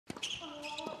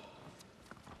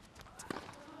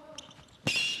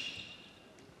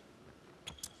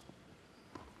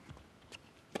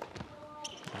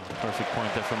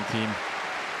there from Thiem.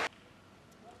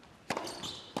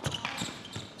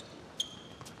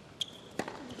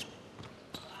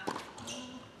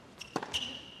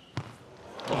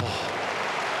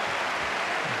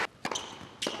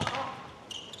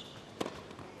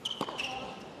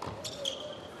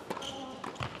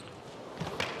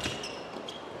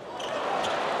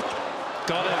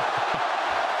 Got him.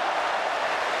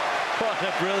 What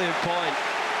a brilliant point.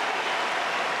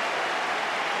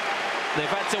 They've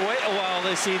had to wait a while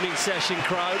this evening session,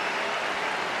 crowd.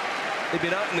 They've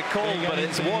been out in the cold, but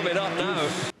it's warming up now.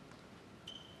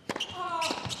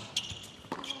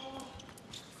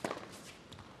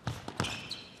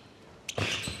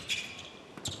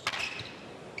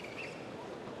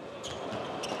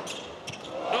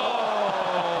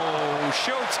 Oh,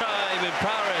 showtime in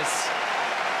Paris.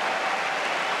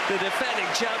 The defending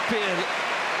champion.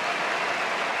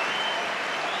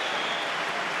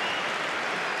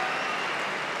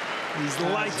 He's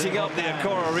lighting up the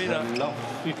Accor Arena.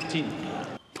 15.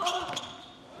 Oh,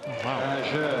 wow.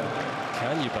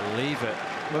 Can you believe it?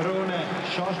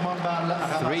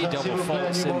 3 double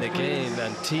faults in the game,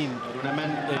 and Thiem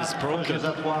is broken.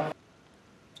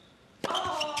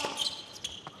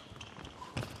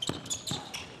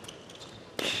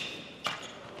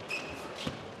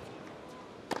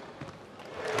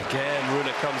 Again,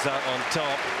 Rune comes out on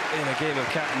top in a game of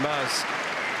cat and mouse.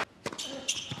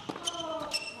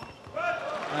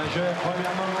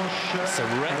 It's a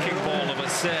wrecking ball of a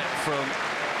set from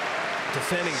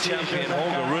defending champion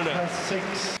Holger Rune.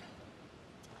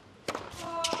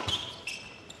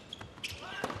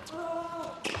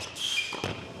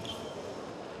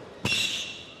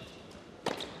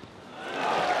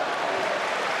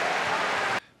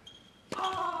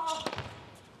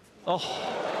 Oh,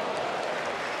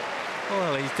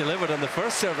 well, he's delivered on the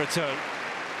first serve return.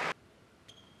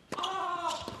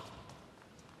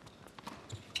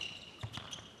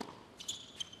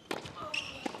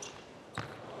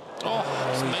 Oh,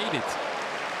 he's made it.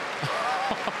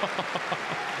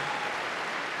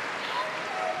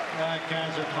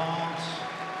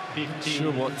 Not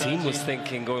sure what Thiem was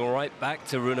thinking, going right back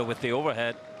to Rune with the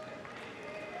overhead.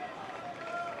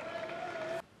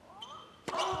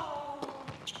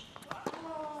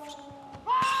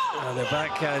 And the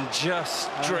backhand just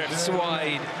drifts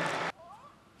wide.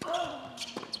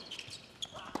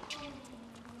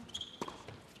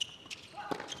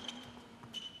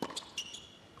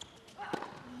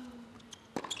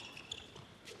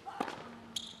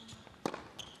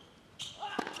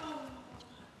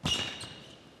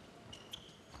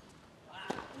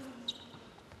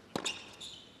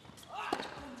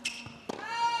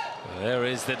 There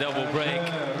is the double break.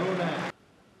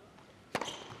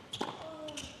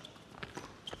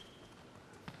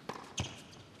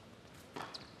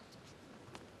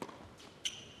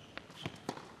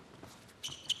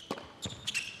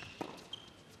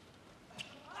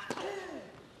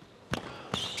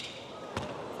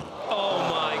 Oh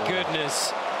my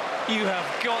goodness, you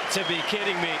have got to be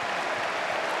kidding me.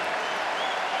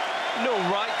 No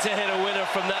right to hit a winner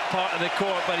from that part of the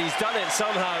court, but he's done it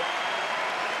somehow.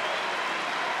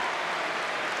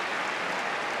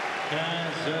 I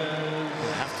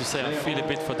have to say, I feel a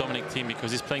bit for Dominic Thiem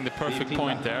because he's playing the perfect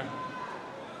point there.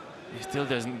 He still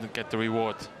doesn't get the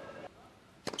reward.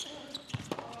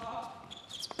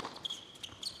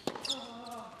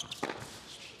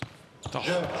 Oh.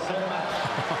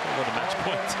 What a match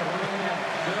point.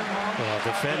 Well,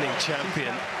 defending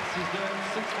champion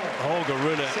Holger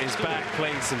Rune is back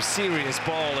playing some serious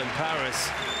ball in Paris.